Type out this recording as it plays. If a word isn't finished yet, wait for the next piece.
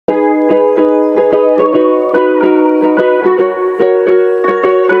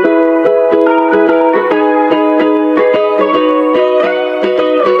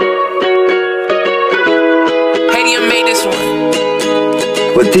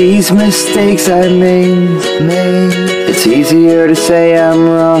these mistakes I made, it's easier to say I'm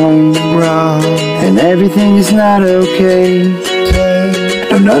wrong, and everything is not okay.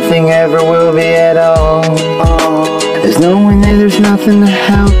 No, nothing ever will be at all. There's knowing that there's nothing to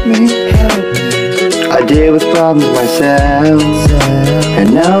help me. I deal with problems myself,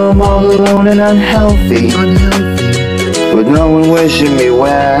 and now I'm all alone and unhealthy, with no one wishing me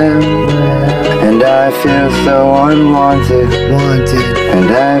well. And I feel so unwanted,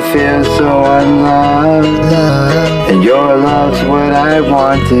 and I feel so unloved, and your love's what I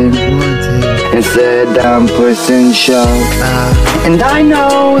wanted. Instead I'm pushing shove, and I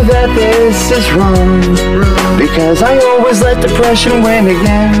know that this is wrong, because I always let depression win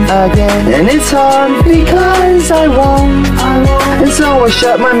again. And it's hard because I won't, and so I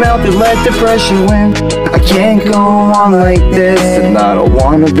shut my mouth and let depression win. I can't go on like this, and I don't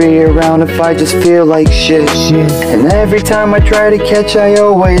wanna be around if I just feel like shit. And every time I try to catch, I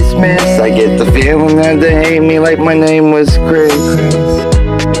always miss. I get the feeling that they hate me like my name was Chris.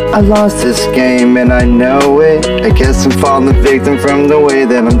 I lost this game and I know it. I guess I'm falling victim from the way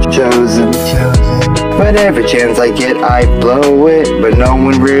that I'm chosen. But every chance I get I blow it, but no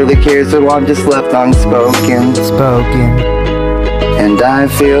one really cares, so I'm just left unspoken. And I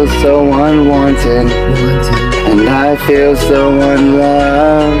feel so unwanted, and I feel so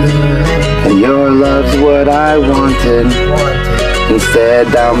unloved, and your love's what I wanted.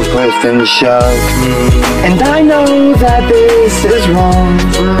 Instead I'm pushed and shoved, and I know that this is wrong,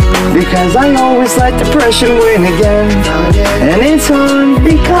 because I always let depression win again. And it's hard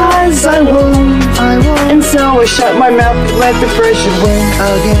because I won't, and so I shut my mouth and let depression win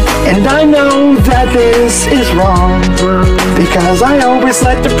again. And I know that this is wrong, because I always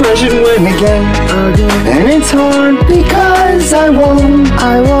let depression win again. And it's hard because I won't,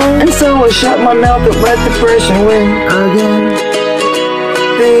 and so I shut my mouth and let depression win again.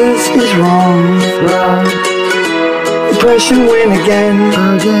 This is wrong, depression win again,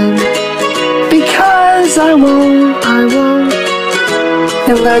 because I won't,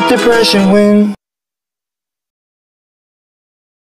 and let depression win.